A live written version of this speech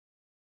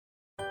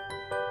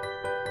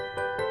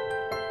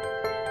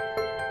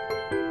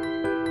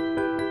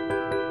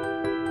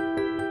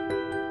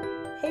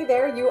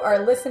there, you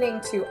are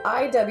listening to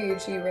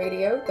IWG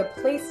Radio, the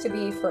place to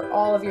be for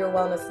all of your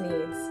wellness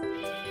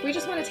needs. We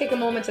just want to take a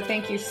moment to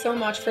thank you so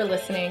much for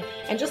listening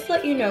and just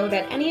let you know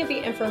that any of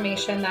the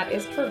information that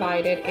is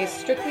provided is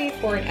strictly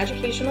for an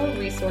educational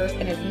resource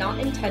and is not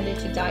intended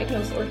to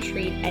diagnose or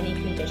treat any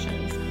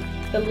conditions.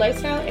 The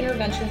lifestyle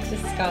interventions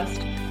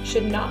discussed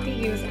should not be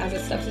used as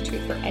a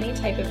substitute for any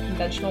type of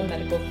conventional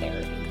medical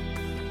therapy.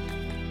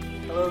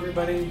 Hello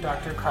everybody,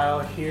 Dr.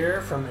 Kyle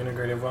here from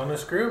Integrative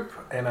Wellness Group,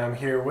 and I'm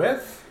here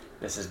with...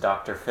 This is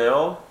Dr.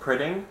 Phil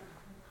Pritting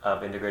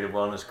of Integrative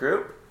Wellness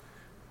Group.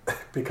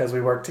 Because we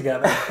work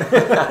together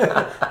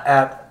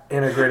at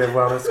Integrative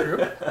Wellness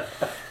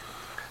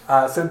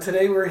Group. So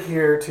today we're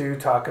here to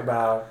talk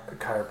about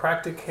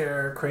chiropractic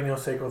care,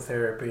 craniosacral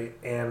therapy,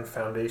 and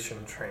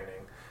foundation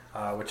training,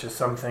 which is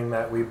something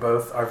that we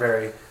both are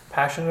very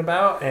passionate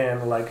about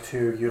and like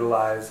to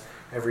utilize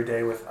every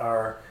day with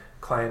our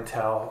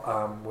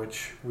clientele,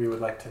 which we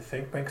would like to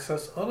think makes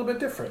us a little bit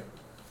different.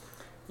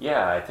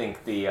 Yeah, I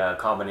think the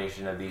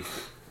combination of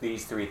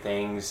these three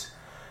things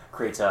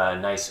creates a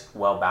nice,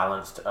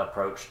 well-balanced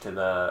approach to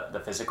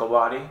the physical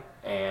body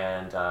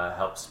and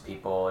helps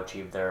people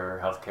achieve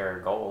their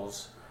healthcare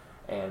goals.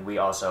 And we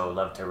also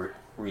love to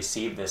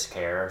receive this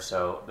care,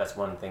 so that's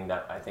one thing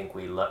that I think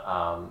we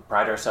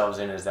pride ourselves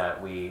in, is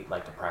that we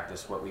like to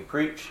practice what we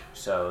preach.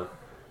 So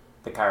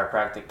the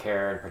chiropractic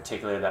care in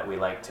particular that we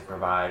like to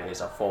provide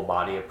is a full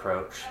body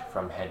approach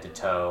from head to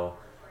toe,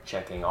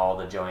 checking all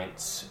the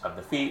joints of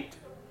the feet,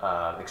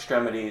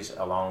 extremities,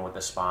 along with the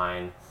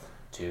spine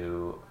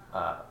to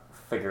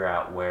figure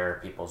out where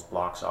people's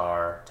blocks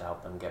are to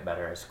help them get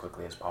better as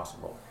quickly as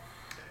possible.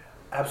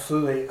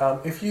 Absolutely.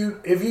 If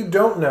you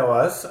don't know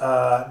us,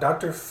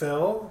 Dr.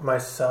 Phil,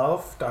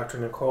 myself, Dr.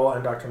 Nicole,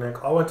 and Dr.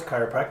 Nick all went to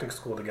chiropractic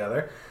school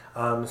together.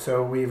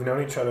 So we've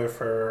known each other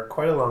for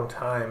quite a long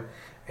time.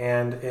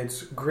 And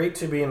it's great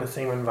to be in the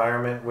same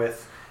environment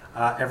with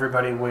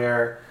everybody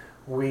where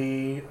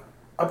we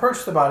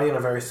approach the body in a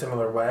very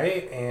similar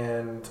way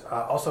and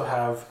also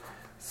have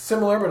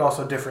similar but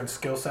also different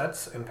skill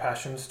sets and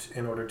passions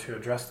in order to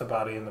address the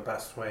body in the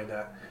best way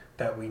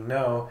that we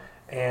know.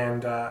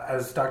 And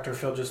as Dr.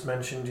 Phil just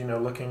mentioned,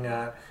 looking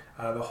at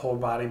the whole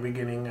body,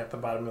 beginning at the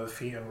bottom of the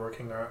feet and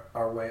working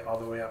our way all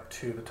the way up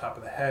to the top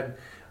of the head,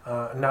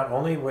 not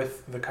only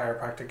with the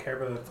chiropractic care,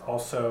 but it's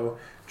also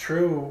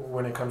true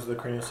when it comes to the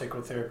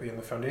craniosacral therapy and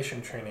the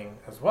foundation training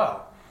as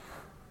well.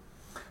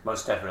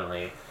 Most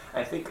definitely.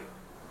 I think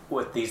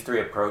with these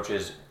three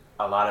approaches,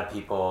 a lot of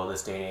people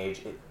this day and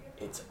age,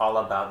 it's all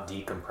about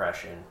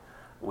decompression.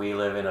 We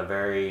live in a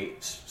very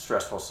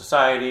stressful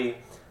society,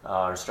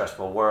 or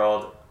stressful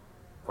world.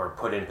 We're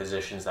put in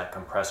positions that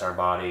compress our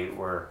body,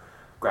 where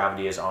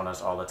gravity is on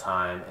us all the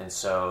time. And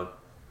so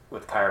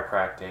with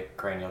chiropractic,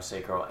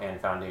 craniosacral, and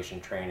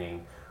foundation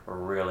training, we're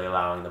really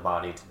allowing the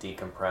body to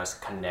decompress,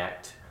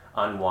 connect,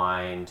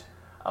 unwind,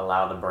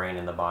 allow the brain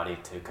and the body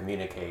to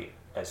communicate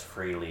as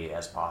freely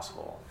as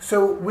possible.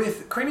 So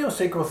with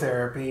craniosacral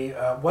therapy,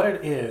 what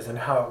it is and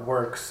how it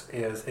works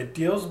is it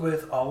deals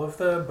with all of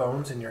the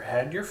bones in your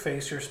head, your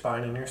face, your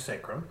spine, and your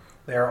sacrum.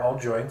 They are all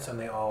joints and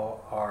they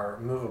all are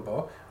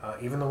movable,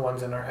 even the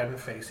ones in our head and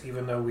face.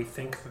 Even though we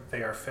think that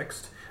they are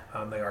fixed,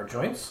 they are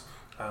joints,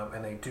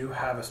 and they do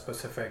have a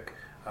specific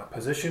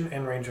position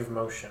and range of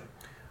motion.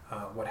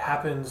 What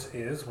happens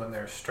is when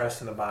there's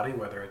stress in the body,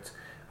 whether it's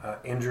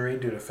injury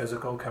due to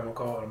physical,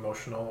 chemical,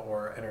 emotional,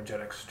 or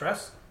energetic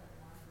stress,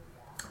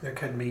 there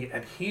can be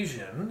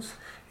adhesions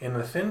in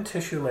the thin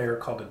tissue layer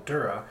called a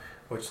dura,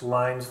 which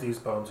lines these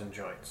bones and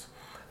joints.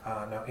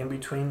 Now, in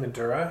between the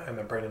dura and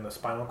the brain and the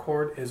spinal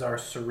cord is our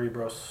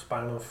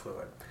cerebrospinal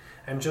fluid.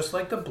 And just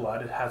like the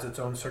blood, it has its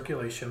own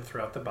circulation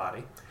throughout the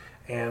body.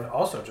 And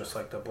also, just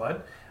like the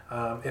blood,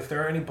 if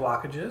there are any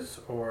blockages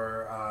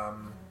or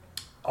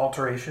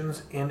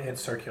alterations in its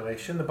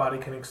circulation, the body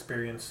can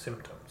experience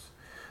symptoms.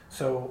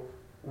 So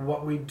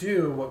what we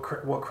do,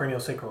 what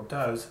craniosacral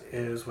does,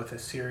 is with a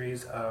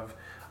series of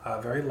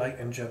very light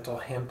and gentle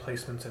hand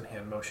placements and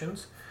hand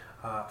motions,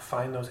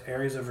 find those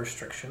areas of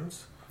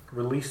restrictions,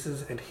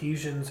 releases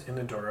adhesions in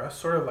the dura,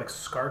 sort of like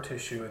scar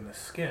tissue in the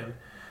skin,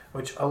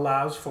 which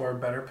allows for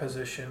better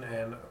position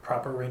and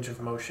proper range of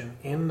motion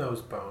in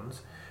those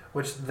bones,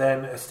 which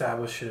then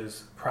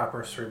establishes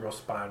proper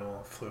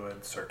cerebrospinal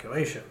fluid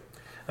circulation.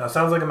 Now, it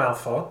sounds like a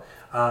mouthful,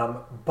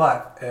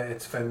 but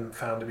it's been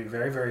found to be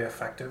very, very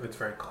effective. It's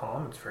very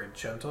calm. It's very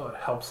gentle. It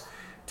helps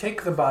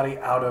take the body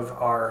out of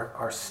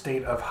our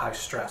state of high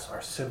stress,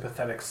 our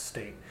sympathetic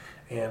state,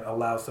 and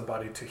allows the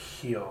body to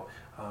heal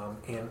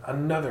in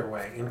another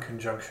way in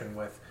conjunction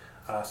with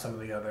some of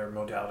the other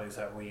modalities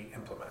that we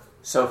implement.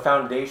 So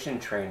foundation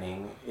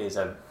training is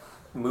a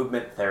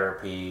movement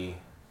therapy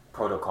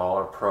protocol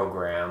or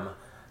program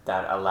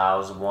that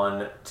allows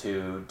one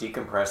to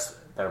decompress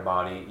their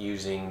body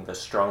using the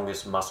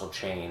strongest muscle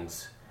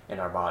chains in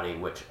our body,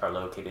 which are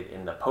located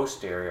in the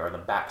posterior or the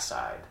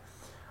backside.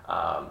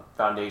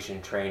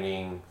 Foundation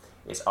training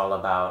is all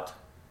about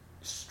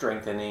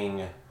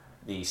strengthening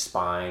the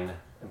spine,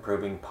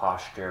 improving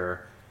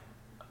posture,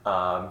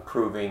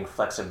 improving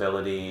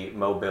flexibility,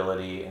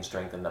 mobility, and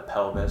strength in the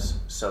pelvis.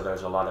 So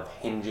there's a lot of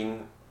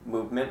hinging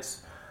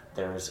movements.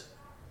 There's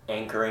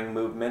anchoring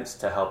movements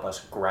to help us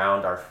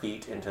ground our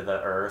feet into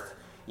the earth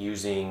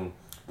using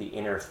the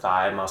inner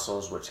thigh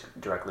muscles, which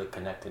directly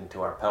connect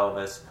into our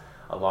pelvis,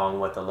 along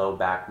with the low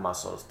back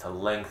muscles to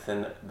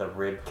lengthen the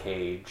rib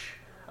cage,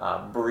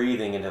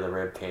 breathing into the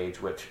rib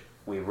cage, which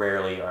we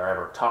rarely are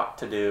ever taught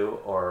to do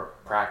or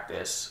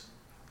practice.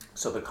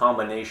 So the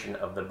combination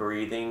of the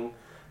breathing,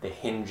 the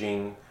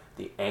hinging,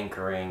 the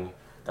anchoring,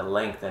 the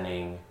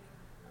lengthening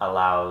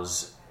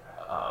allows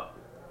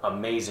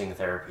amazing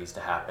therapies to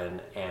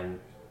happen and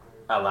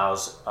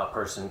allows a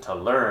person to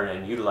learn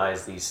and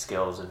utilize these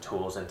skills and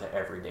tools into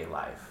everyday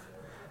life.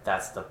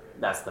 That's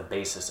the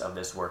basis of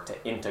this work,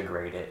 to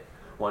integrate it.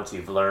 Once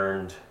you've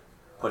learned,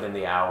 put in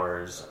the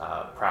hours,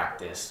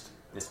 practiced,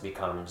 this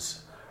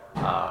becomes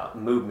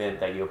movement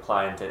that you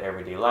apply into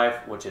everyday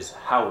life, which is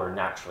how we're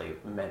naturally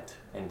meant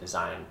and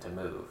designed to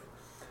move.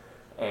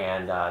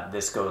 And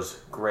this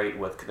goes great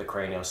with the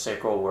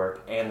craniosacral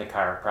work and the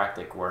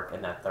chiropractic work,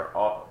 in that they're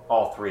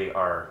all three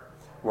are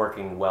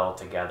working well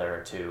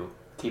together to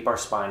keep our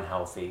spine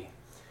healthy,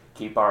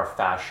 keep our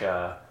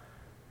fascia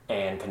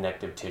and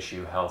connective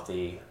tissue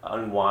healthy,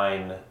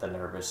 unwind the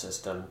nervous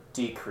system,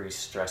 decrease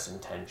stress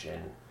and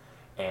tension.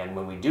 And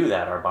when we do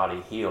that, our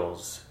body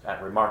heals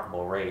at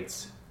remarkable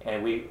rates,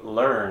 and we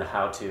learn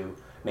how to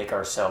make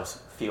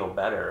ourselves feel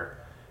better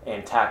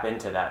and tap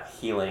into that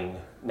healing,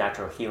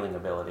 natural healing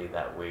ability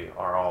that we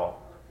are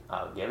all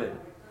given.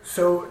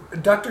 So,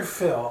 Dr.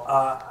 Phil,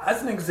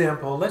 as an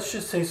example, let's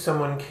just say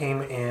someone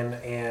came in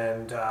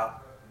and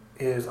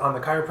is on the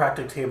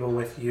chiropractic table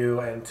with you,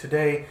 and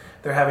today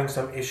they're having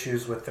some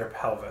issues with their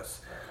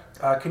pelvis.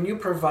 Can you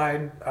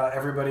provide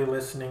everybody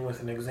listening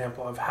with an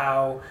example of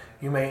how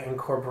you may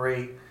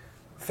incorporate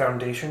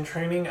foundation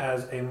training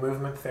as a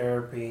movement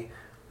therapy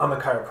on the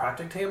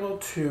chiropractic table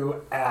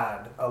to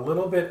add a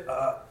little bit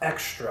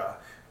extra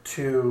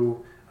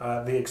to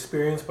the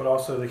experience, but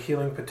also the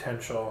healing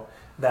potential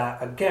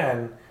that,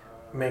 again,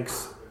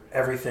 makes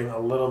everything a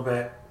little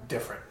bit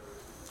different?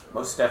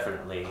 Most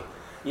definitely.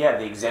 Yeah,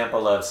 the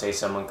example of, say,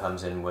 someone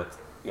comes in with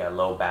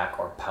low back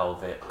or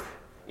pelvic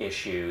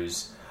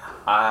issues.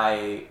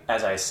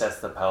 As I assess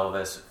the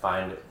pelvis,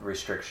 find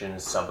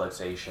restrictions,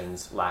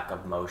 subluxations, lack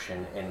of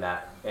motion in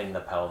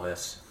the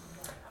pelvis.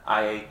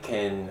 I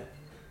can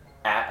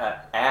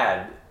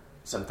add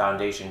some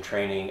foundation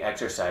training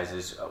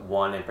exercises.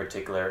 One in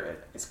particular,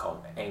 it's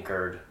called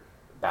anchored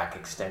back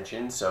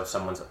extension. So if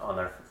someone's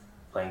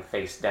laying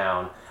face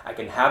down, I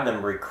can have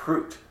them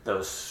recruit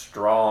those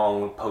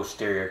strong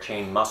posterior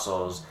chain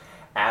muscles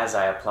as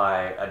I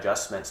apply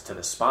adjustments to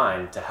the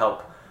spine to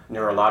help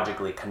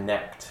neurologically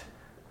connect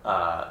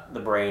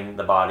the brain,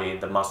 the body,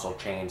 the muscle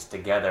chains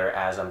together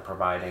as I'm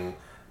providing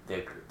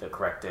the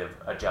corrective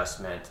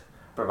adjustment,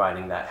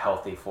 providing that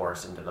healthy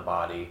force into the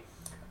body.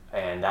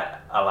 And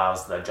that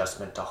allows the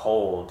adjustment to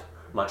hold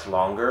much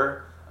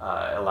longer,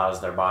 allows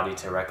their body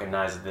to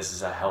recognize that this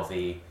is a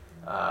healthy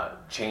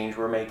change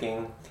we're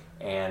making.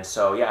 And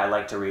so, I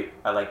like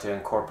to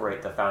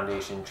incorporate the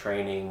foundation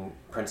training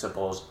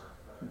principles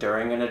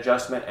during an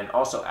adjustment and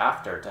also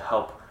after, to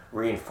help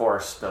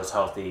reinforce those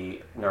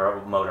healthy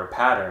neuromotor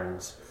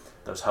patterns,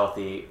 those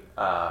healthy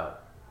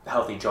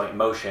joint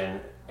motion,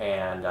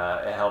 and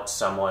it helps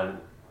someone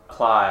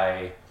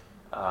apply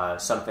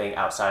something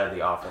outside of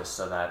the office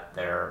so that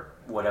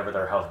whatever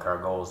their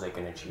healthcare goals, they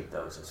can achieve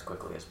those as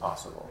quickly as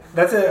possible.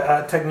 That's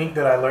a technique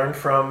that I learned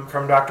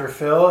from Dr.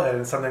 Phil,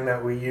 and something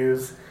that we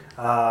use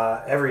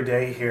every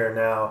day here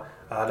now.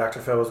 Dr.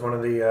 Phil was one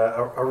of the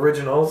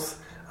originals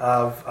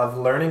of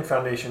learning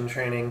foundation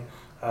training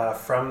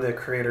from the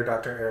creator,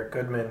 Dr. Eric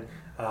Goodman,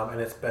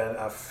 and it's been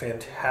a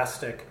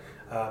fantastic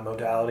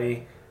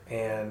modality,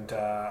 and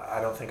I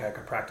don't think I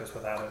could practice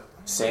without it.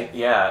 Thank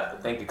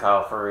you,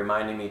 Kyle, for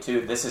reminding me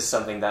too. This is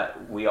something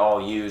that we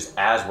all use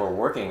as we're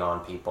working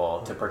on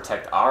people to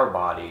protect our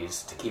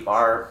bodies, to keep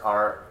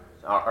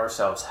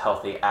ourselves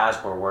healthy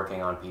as we're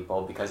working on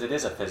people, because it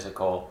is a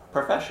physical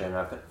profession,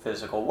 a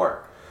physical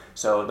work.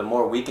 So the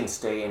more we can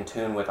stay in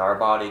tune with our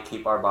body,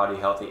 keep our body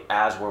healthy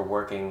as we're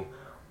working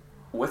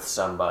with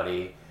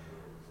somebody,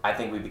 I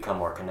think we become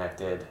more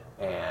connected,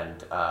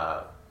 and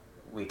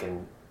we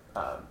can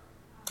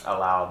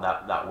allow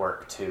that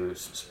work to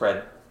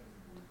spread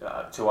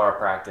to our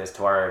practice,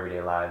 to our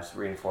everyday lives,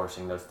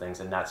 reinforcing those things,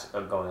 and that's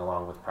going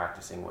along with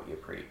practicing what you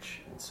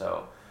preach. And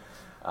so,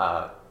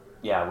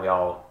 we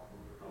all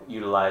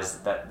utilize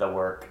the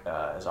work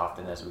as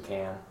often as we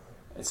can.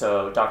 And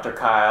so, Dr.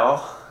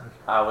 Kyle,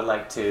 I would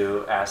like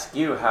to ask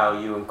you how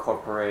you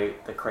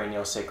incorporate the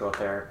craniosacral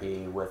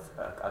therapy with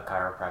a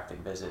chiropractic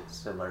visit,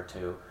 similar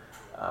to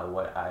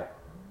what I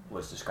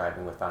was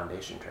describing with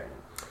foundation training.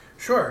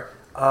 Sure.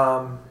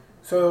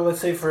 So let's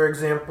say, for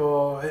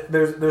example,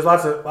 there's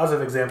lots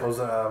of examples.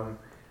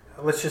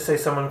 Let's just say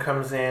someone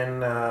comes in,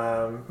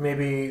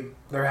 maybe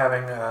they're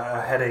having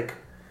a headache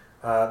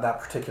that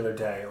particular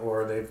day,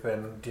 or they've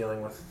been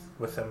dealing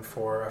with them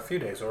for a few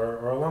days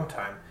or a long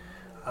time.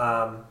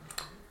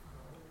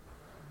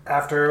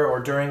 after or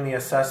during the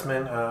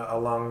assessment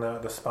along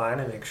the spine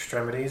and the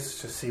extremities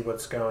to see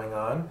what's going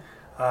on.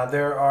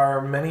 There are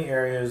many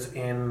areas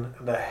in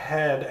the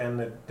head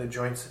and the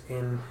joints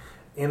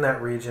in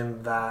that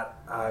region that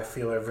I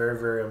feel are very,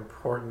 very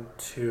important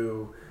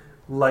to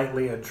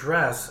lightly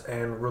address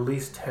and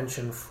release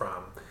tension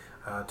from,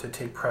 to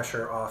take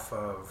pressure off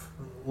of,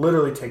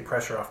 literally take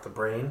pressure off the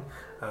brain,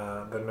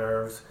 the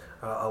nerves,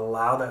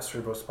 allow that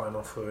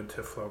cerebrospinal fluid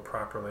to flow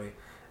properly,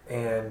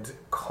 and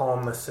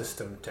calm the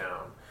system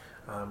down.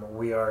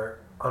 We are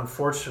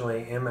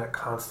unfortunately in that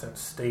constant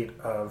state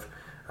of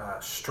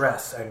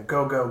stress and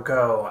go, go,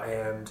 go,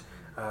 and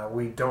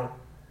we don't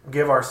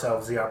give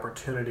ourselves the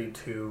opportunity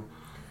to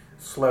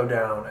slow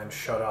down and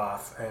shut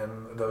off,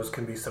 and those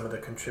can be some of the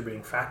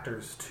contributing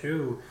factors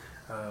to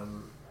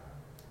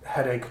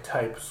headache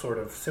type sort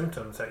of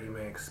symptoms that you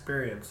may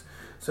experience.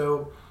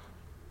 So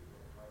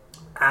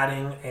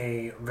adding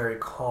a very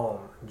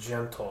calm,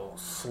 gentle,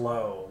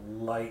 slow,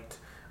 light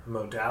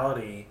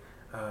modality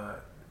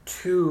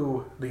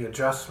to the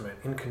adjustment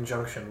in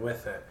conjunction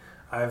with it,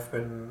 I've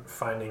been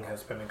finding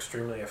has been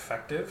extremely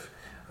effective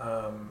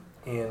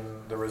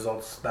in the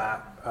results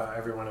that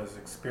everyone is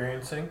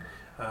experiencing,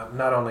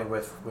 not only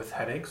with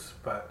headaches,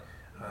 but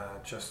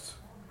just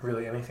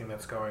really anything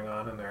that's going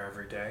on in their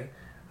everyday,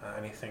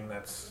 anything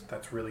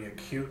that's really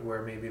acute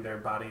where maybe their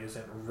body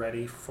isn't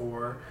ready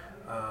for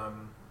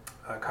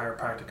a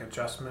chiropractic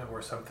adjustment,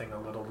 or something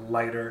a little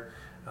lighter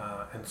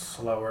and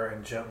slower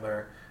and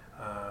gentler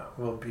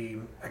will be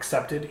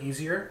accepted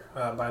easier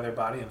by their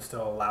body and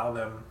still allow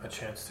them a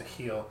chance to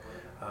heal.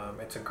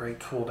 It's a great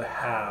tool to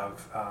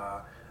have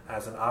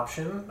as an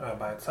option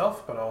by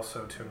itself, but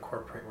also to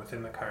incorporate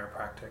within the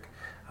chiropractic.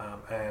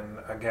 And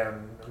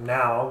again,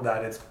 now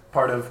that it's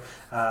part of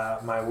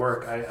my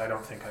work, I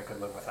don't think I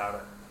could live without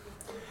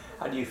it.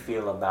 How do you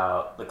feel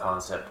about the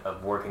concept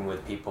of working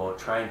with people,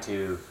 trying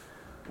to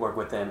work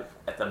with them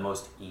at the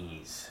most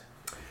ease?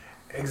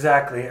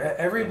 Exactly.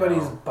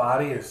 Everybody's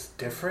body is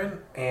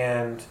different,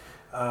 and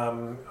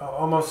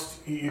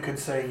almost you could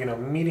say,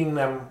 meeting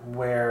them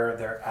where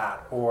they're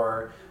at,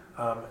 or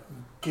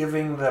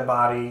giving the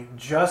body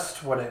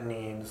just what it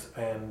needs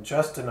and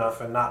just enough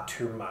and not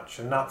too much,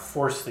 and not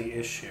force the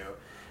issue,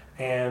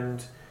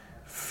 and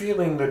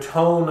feeling the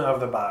tone of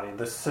the body,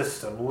 the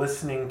system,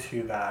 listening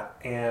to that.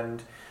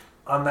 And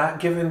on that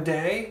given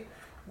day,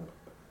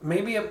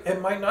 maybe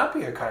it might not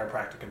be a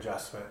chiropractic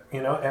adjustment.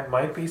 It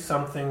might be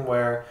something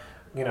where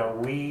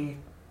we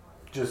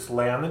just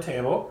lay on the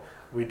table,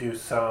 we do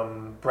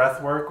some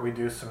breath work, we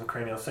do some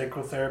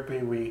craniosacral therapy,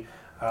 we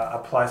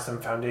apply some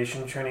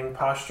foundation training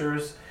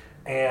postures,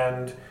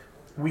 and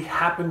we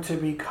happen to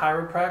be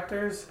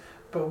chiropractors,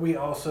 but we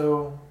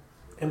also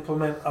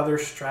implement other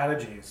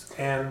strategies.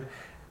 And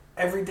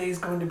every day is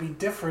going to be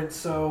different,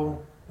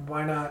 so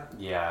why not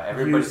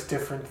use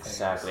different things?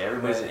 Exactly.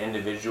 Everybody's an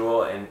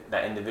individual, and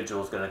that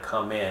individual is going to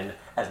come in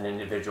as an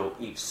individual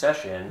each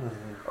session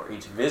or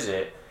each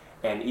visit.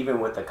 And even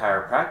with the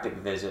chiropractic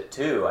visit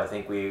too, I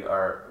think we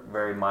are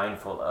very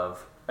mindful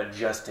of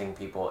adjusting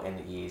people in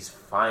ease,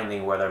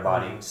 finding where their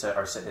body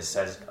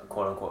says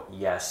quote unquote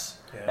yes,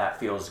 that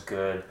feels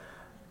good,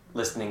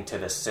 listening to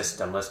the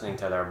system, listening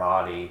to their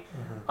body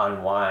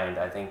unwind.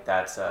 I think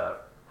that's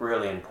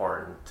really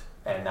important,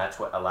 and that's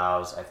what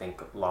allows, I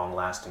think, long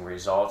lasting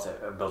results.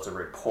 It builds a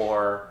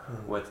rapport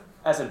with,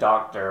 as a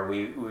doctor,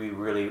 we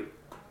really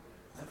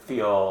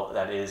feel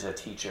that is a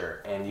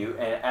teacher, and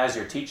as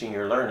you're teaching,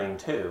 you're learning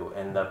too,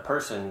 and the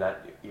person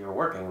that you're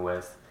working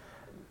with,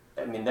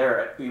 I mean,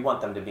 you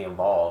want them to be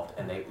involved,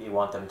 and you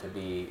want them to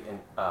be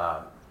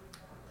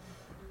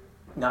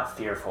not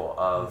fearful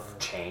of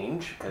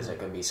change, because it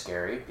can be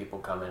scary. People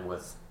come in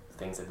with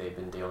things that they've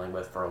been dealing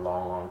with for a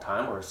long, long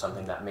time, or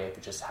something that may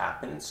have just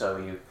happened. So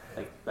you,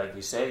 like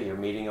you say, you're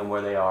meeting them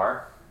where they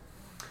are,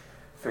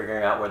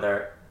 figuring out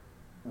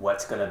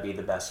what's going to be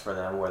the best for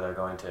them, where they're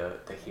going to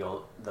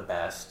heal the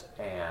best,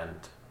 and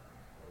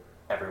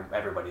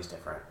everybody's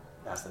different.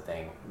 That's the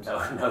thing.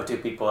 No two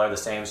people are the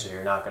same, so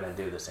you're not going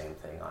to do the same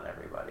thing on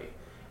everybody.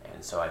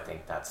 And so I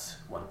think that's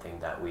one thing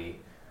that we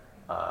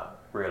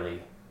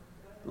really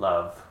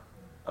love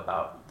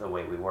about the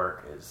way we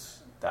work,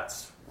 is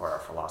that's where our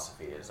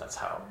philosophy is. That's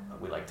how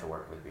we like to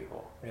work with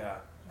people. Yeah,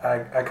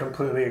 I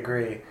completely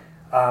agree.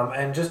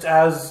 And just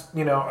as,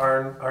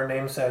 our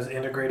name says,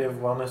 Integrative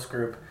Wellness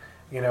Group,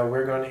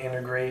 we're going to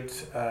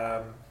integrate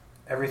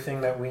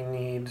everything that we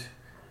need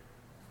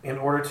in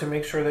order to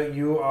make sure that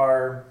you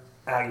are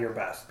at your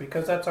best,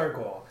 because that's our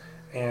goal.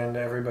 And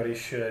everybody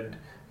should,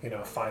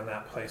 find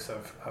that place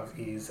of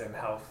ease and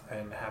health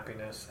and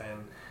happiness,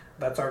 and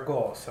that's our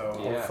goal. So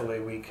hopefully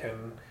we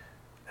can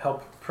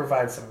help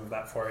provide some of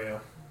that for you.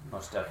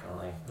 Most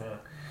definitely. Yeah.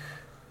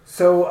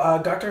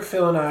 So Dr.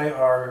 Phil and I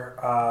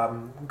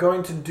are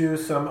going to do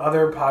some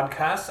other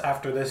podcasts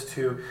after this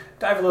to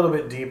dive a little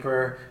bit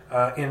deeper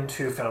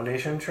into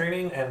foundation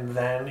training, and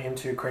then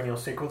into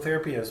craniosacral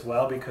therapy as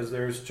well, because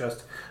there's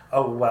just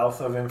a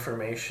wealth of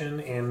information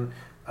in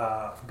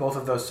both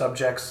of those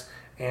subjects,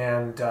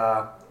 and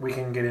we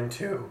can get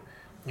into,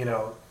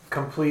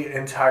 complete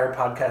entire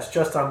podcast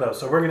just on those.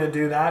 So we're going to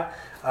do that.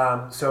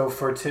 So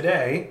for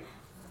today,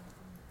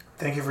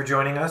 thank you for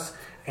joining us.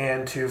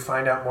 And to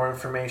find out more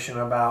information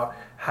about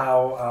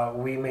how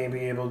we may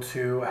be able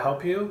to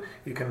help you,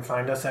 you can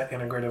find us at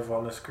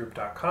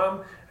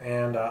integrativewellnessgroup.com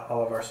and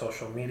all of our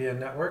social media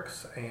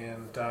networks.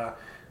 And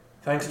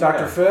thanks,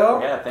 Dr.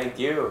 Phil. Yeah, thank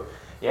you.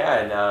 Yeah,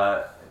 and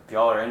if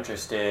y'all are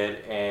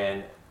interested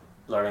in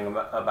learning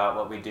about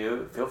what we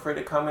do, feel free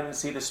to come in and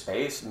see the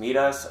space. Meet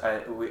us.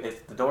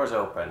 The door's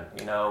open.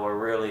 You know, we're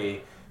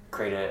really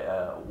create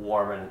a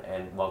warm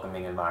and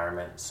welcoming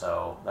environment.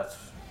 So that's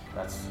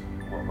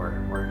what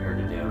we're here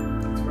to do.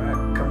 That's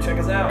right. Come check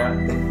us out.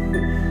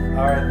 Yeah.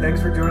 All right.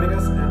 Thanks for joining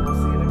us, and we'll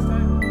see you next time.